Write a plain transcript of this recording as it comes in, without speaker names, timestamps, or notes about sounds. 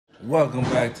Welcome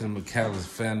back to the Mccallisterfamily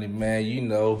family, man. You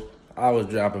know, I was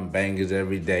dropping bangers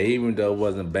every day, even though it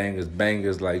wasn't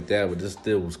bangers like that, but this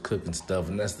still was cooking stuff,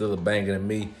 and that's still a banger to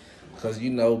me. Because, you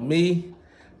know, me,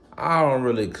 I don't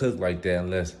really cook like that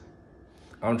unless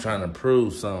I'm trying to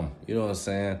prove something. You know what I'm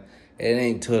saying? It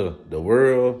ain't to the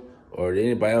world or to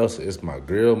anybody else. It's my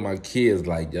girl, my kids,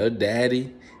 like your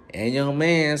daddy and your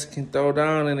mans can throw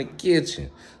down in the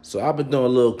kitchen. So I've been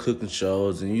doing little cooking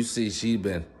shows, and you see she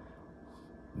been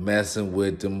messing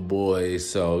with them boys.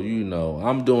 So, you know,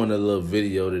 I'm doing a little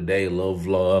video today, a little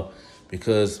vlog,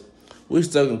 because we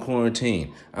stuck in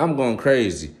quarantine. I'm going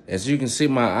crazy. As you can see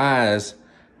my eyes,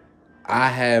 I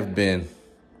have been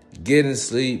getting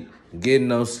sleep, getting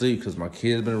no sleep, because my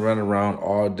kids been running around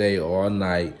all day, all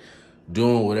night,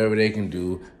 doing whatever they can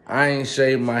do. I ain't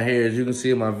shaved my hair. As you can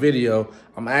see in my video,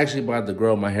 I'm actually about to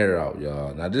grow my hair out,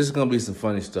 y'all. Now, this is going to be some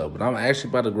funny stuff, but I'm actually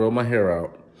about to grow my hair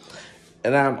out.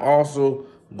 And I'm also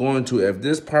going to, if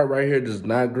this part right here does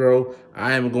not grow,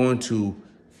 I am going to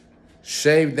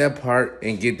shave that part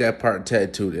and get that part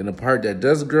tattooed. And the part that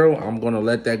does grow, I'm going to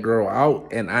let that grow out,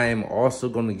 and I am also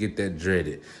going to get that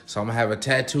dreaded. So I'm going to have a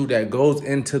tattoo that goes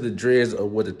into the dreads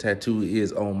of what the tattoo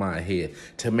is on my head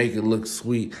to make it look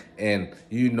sweet and,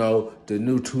 you know, the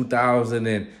new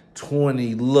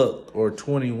 2020 look, or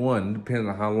 21, depending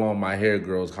on how long my hair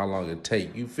grows, how long it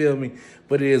take. You feel me?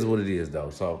 But it is what it is,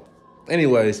 though. So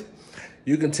anyways,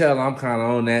 you can tell I'm kind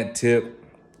of on that tip.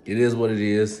 It is what it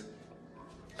is.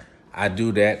 I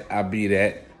do that. I be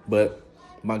that. But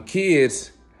my kids,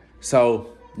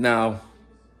 so now,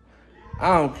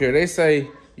 I don't care. They say,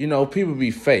 you know, people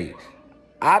be fake.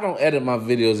 I don't edit my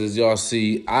videos, as y'all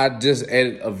see. I just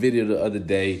edited a video the other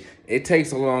day. It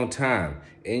takes a long time.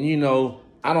 And, you know,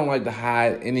 I don't like to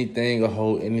hide anything or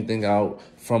hold anything out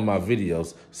from my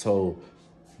videos. So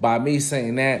by me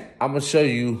saying that, I'm going to show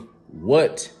you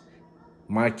what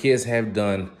my kids have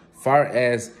done far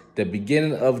as the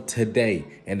beginning of today.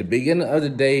 And the beginning of the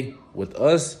day with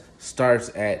us starts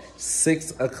at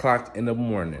 6 o'clock in the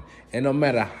morning. And no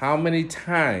matter how many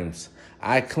times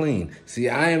I clean, see,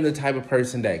 I am the type of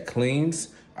person that cleans,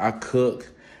 I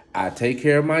cook, I take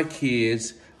care of my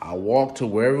kids, I walk to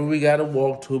wherever we got to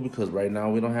walk to, because right now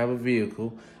we don't have a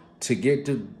vehicle, to get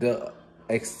to the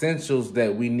essentials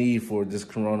that we need for this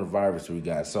coronavirus we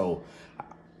got. So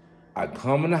I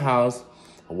come in the house,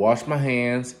 I wash my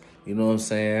hands, you know what I'm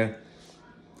saying?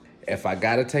 If I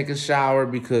gotta take a shower,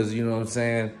 because, you know what I'm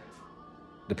saying,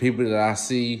 the people that I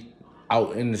see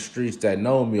out in the streets that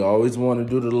know me always want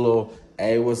to do the little,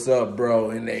 hey, what's up, bro?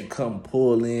 And they come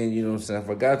pull in, you know what I'm saying? If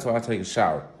I got to, I take a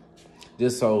shower.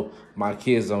 Just so my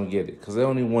kids don't get it, because they're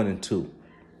only 1 and 2.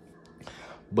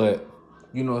 But,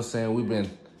 you know what I'm saying, we've been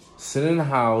sitting in the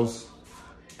house,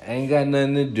 ain't got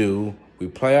nothing to do. We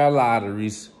play our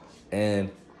lotteries,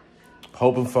 and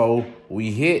hoping for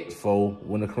we hit for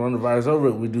when the coronavirus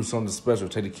over, we do something special,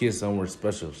 take the kids somewhere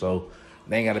special, so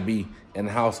they ain't got to be in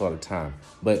the house all the time.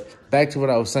 But back to what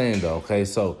I was saying, though, okay?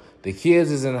 So the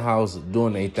kids is in the house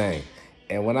doing their thing.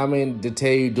 And when I mean to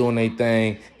tell you doing their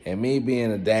thing, and me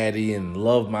being a daddy and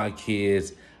love my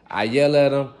kids, I yell at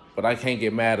them, but I can't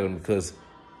get mad at them because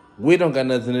we don't got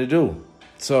nothing to do.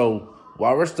 So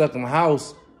while we're stuck in the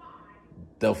house,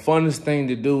 the funnest thing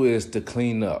to do is to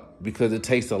clean up, because it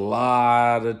takes a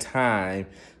lot of time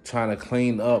trying to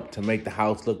clean up to make the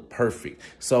house look perfect.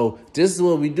 So this is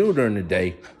what we do during the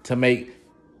day to make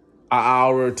an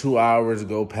hour or 2 hours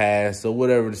go past, or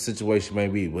whatever the situation may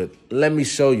be. But let me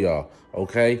show y'all,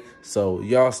 okay? So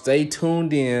y'all stay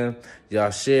tuned in.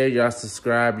 Y'all share, y'all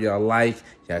subscribe, y'all like,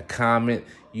 y'all comment.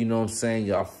 You know what I'm saying?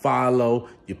 Y'all follow,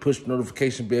 you push the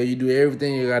notification bell. You do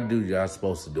everything you got to do, y'all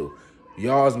supposed to do.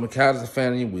 Y'all's Mccallisterfamily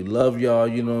family. We love y'all,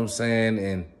 you know what I'm saying?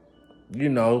 And, you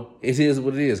know, it is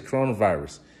what it is.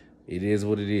 Coronavirus. It is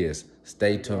what it is.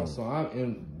 Stay tuned. So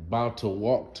I'm about to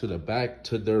walk to the back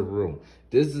to their room.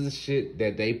 This is the shit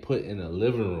that they put in the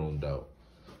living room, though.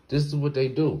 This is what they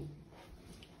do.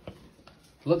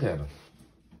 Look at them.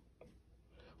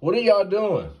 What are y'all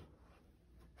doing?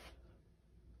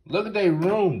 Look at their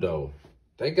room, though.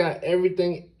 They got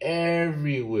everything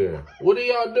everywhere. What are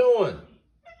y'all doing?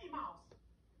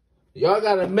 Y'all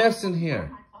got a mess in here.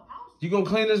 You gonna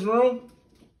clean this room?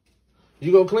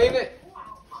 You gonna clean it?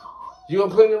 You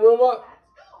gonna clean the room up?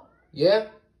 Yeah?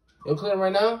 You gonna clean it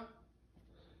right now?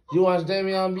 You watch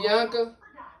Damian and Bianca?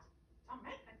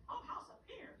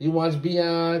 You watch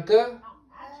Bianca?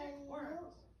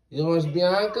 You watch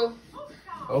Bianca?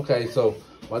 Okay, so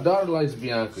my daughter likes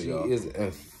Bianca, y'all. She is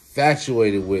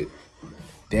infatuated with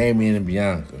Damian and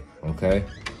Bianca, okay?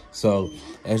 So,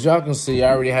 as y'all can see,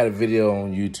 I already had a video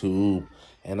on YouTube,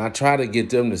 and I try to get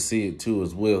them to see it too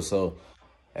as well. So,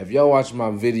 if y'all watch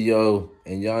my video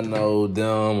and y'all know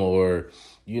them or,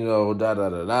 you know,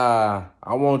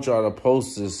 I want y'all to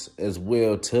post this as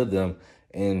well to them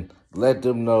and let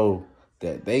them know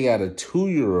that they got a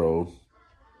 2-year-old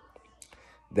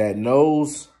that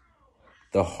knows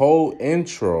the whole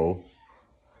intro,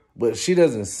 but she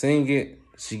doesn't sing it.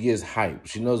 She gets hype.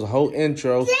 She knows the whole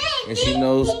intro, and she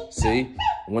knows, see,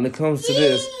 when it comes to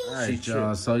this, all right,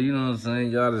 y'all. So, you know what I'm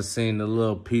saying? Y'all just seen the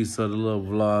little piece of the little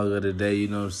vlog of the day, you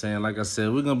know what I'm saying? Like I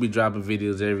said, we're going to be dropping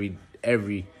videos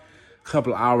every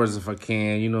couple of hours if I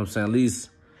can, you know what I'm saying? At least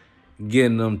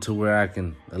getting them to where I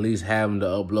can at least have them to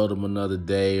upload them another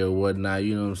day or whatnot,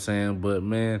 you know what I'm saying? But,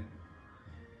 man,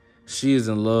 she is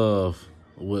in love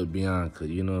with Bianca,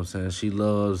 you know what I'm saying? She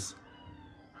loves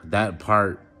that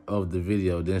part of the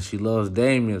video. Then she loves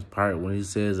Damien's part when he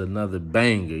says another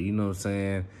banger, you know what I'm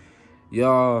saying?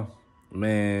 Y'all,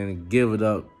 man, give it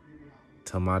up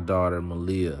to my daughter,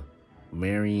 Malia.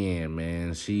 Marianne,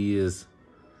 man, she's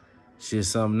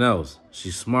something else.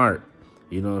 She's smart,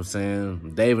 you know what I'm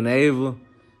saying? Dave and Ava,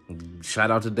 shout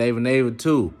out to Dave and Ava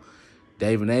too.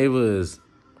 Dave and Ava is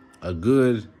a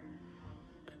good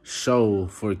show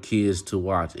for kids to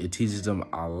watch. It teaches them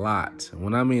a lot.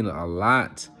 When I mean a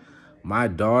lot, my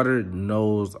daughter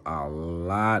knows a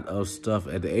lot of stuff.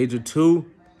 At the age of 2,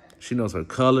 she knows her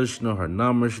colors, she knows her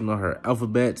numbers, she knows her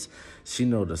alphabets, she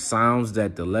knows the sounds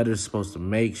that the letter's supposed to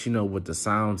make, she knows what the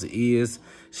sounds is,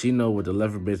 she knows what the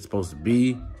alphabet's supposed to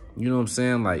be. You know what I'm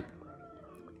saying? Like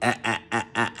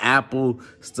apple,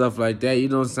 stuff like that. You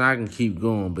know what I'm saying? I can keep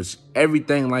going, but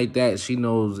everything like that, she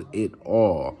knows it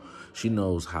all. She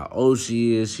knows how old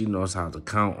she is. She knows how to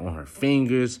count on her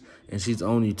fingers, and she's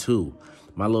only 2.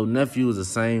 My little nephew is the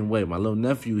same way. My little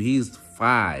nephew, he's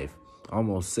 5,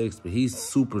 almost 6, but he's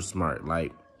super smart,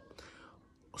 like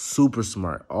super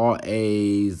smart. All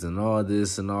A's and all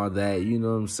this and all that, you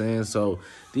know what I'm saying? So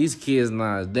these kids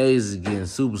nowadays is getting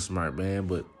super smart, man,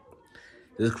 but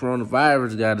this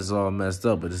coronavirus got us all messed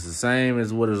up, but it's the same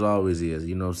as what it always is.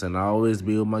 You know what I'm saying? I always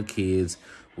be with my kids.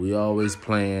 We always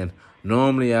playing.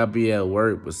 Normally, I be at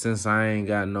work, but since I ain't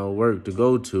got no work to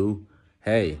go to,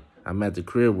 hey, I'm at the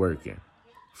crib working.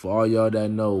 For all y'all that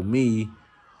know me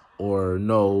or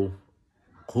know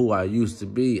who I used to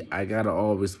be, I got to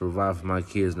always provide for my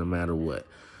kids no matter what.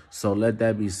 So let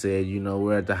that be said. You know,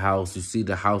 we're at the house. You see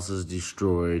the house is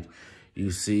destroyed.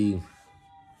 You see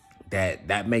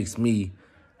that makes me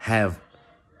have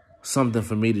something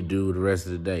for me to do the rest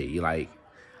of the day. Like,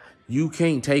 you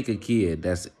can't take a kid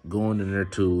that's going in their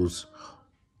tools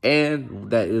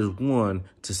and that is one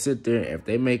to sit there. If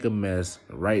they make a mess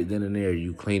right then and there,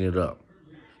 you clean it up.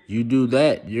 You do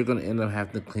that, you're going to end up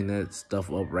having to clean that stuff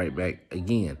up right back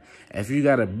again. If you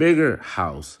got a bigger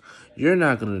house, you're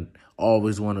not going to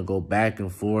always want to go back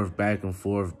and forth, back and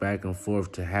forth, back and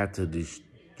forth to have to,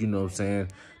 you know what I'm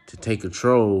saying, to take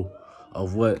control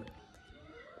of what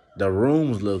the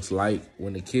rooms looks like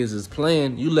when the kids is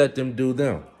playing. You let them do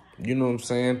them. You know what I'm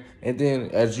saying? And then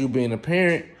as you being a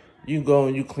parent, you go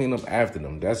and you clean up after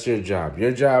them. That's your job.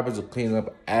 Your job is to clean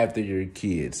up after your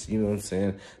kids. You know what I'm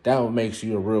saying? That what makes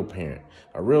you a real parent.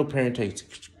 A real parent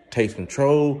takes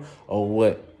control of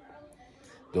what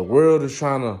the world is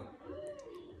trying to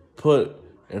put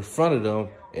in front of them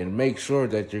and make sure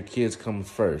that your kids come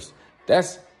first.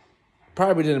 That's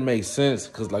probably didn't make sense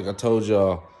because, like I told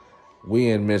y'all, we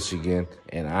in Michigan,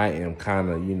 and I am kind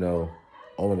of, you know,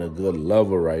 on a good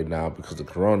level right now because the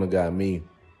corona got me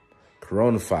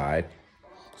coronified.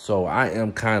 So I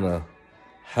am kind of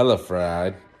hella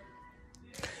fried.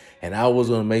 And I was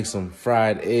going to make some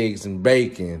fried eggs and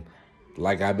bacon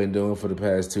like I've been doing for the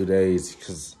past 2 days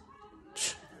because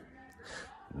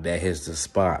that hits the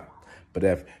spot. But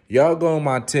if y'all go on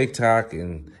my TikTok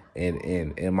and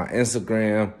my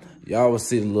Instagram, y'all will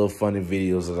see the little funny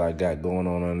videos that I got going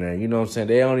on there. You know what I'm saying?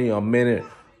 They only a minute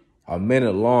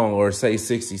long, or say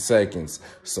 60 seconds.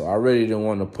 So I really didn't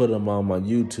want to put them on my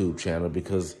YouTube channel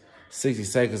because 60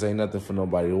 seconds ain't nothing for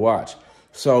nobody to watch.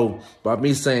 So by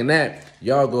me saying that,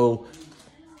 y'all go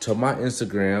to my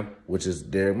Instagram, which is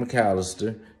Derek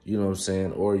Mccallister, you know what I'm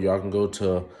saying? Or y'all can go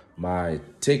to my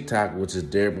TikTok, which is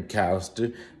Derek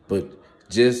Mccallister, but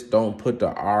just don't put the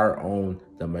R on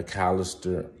the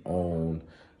Mccallister on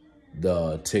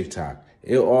the TikTok.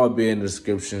 It'll all be in the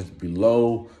descriptions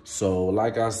below. So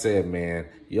like I said, man,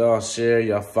 y'all share,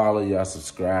 y'all follow, y'all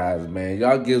subscribe, man.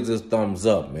 Y'all give this thumbs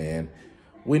up, man.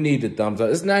 We need the thumbs up.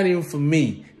 It's not even for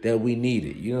me that we need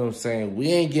it. You know what I'm saying?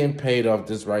 We ain't getting paid off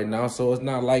this right now, so it's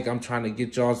not like I'm trying to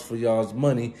get y'all's for y'all's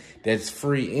money that's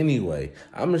free anyway.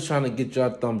 I'm just trying to get y'all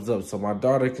thumbs up so my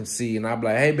daughter can see, and I'm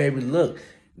like, hey, baby, look,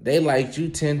 They liked you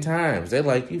 10 times. They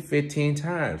like you 15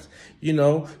 times. You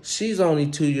know, she's only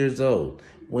 2 years old.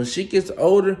 When she gets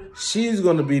older, she's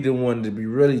going to be the one to be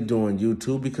really doing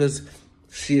YouTube because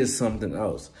she is something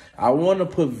else. I want to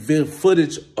put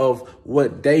footage of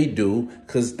what they do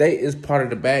because they is part of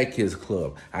the Bad Kids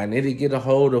Club. I need to get a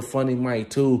hold of Funny Mike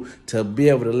too to be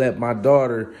able to let my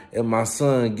daughter and my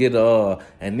son get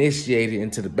initiated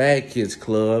into the Bad Kids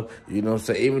Club. You know what I'm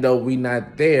saying? Even though we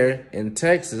not there in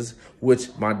Texas,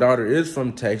 which my daughter is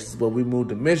from Texas, but we moved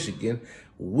to Michigan,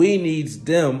 we needs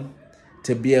them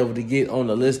to be able to get on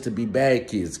the list to be bad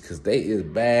kids because they is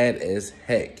bad as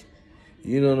heck.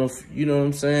 You know what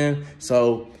I'm saying?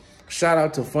 So shout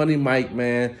out to Funny Mike,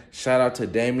 man. Shout out to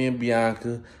Damian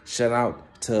Bianca. Shout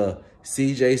out to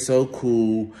CJ So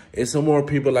Cool. And some more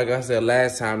people, like I said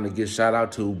last time, to get shout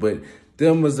out to. But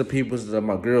them was the people that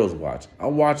my girls watch. I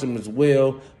watch them as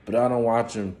well, but I don't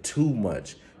watch them too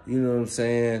much. You know what I'm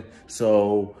saying?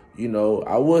 So, you know,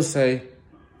 I would say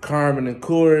Carmen and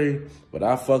Corey, but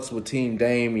I fucks with Team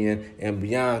Damian and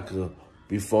Bianca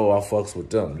before I fucks with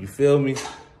them. You feel me?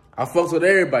 I fucks with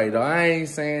everybody, though. I ain't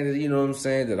saying that, you know what I'm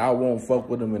saying, that I won't fuck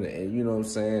with them, and you know what I'm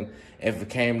saying, if it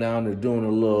came down to doing a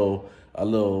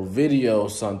little video or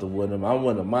something with them, I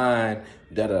wouldn't mind,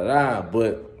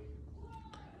 but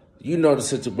you know the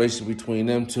situation between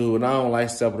them two, and I don't like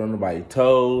stepping on nobody's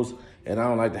toes, and I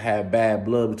don't like to have bad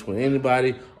blood between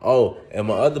anybody. Oh, and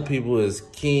my other people is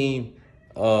King,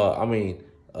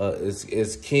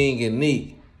 it's King and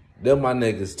Neek. They're my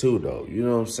niggas too, though. You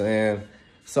know what I'm saying?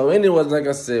 So anyways, like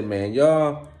I said, man,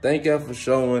 y'all, thank y'all for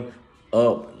showing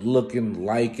up, looking,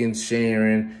 liking,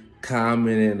 sharing,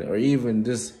 commenting, or even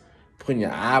just putting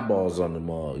your eyeballs on the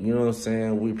mug. You know what I'm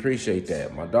saying? We appreciate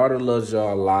that. My daughter loves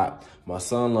y'all a lot. My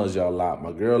son loves y'all a lot.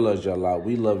 My girl loves y'all a lot.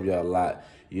 We love y'all a lot.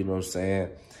 You know what I'm saying?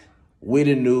 We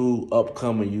the new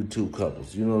upcoming YouTube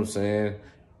couples. You know what I'm saying?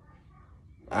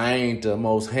 I ain't the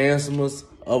most handsomest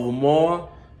of them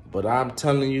all, but I'm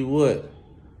telling you what,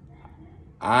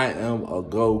 I am a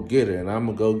go-getter, and I'm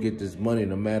going to go get this money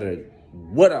no matter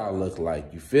what I look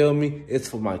like. You feel me? It's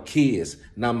for my kids,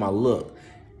 not my look.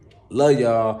 Love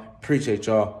y'all. Appreciate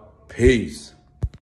y'all. Peace.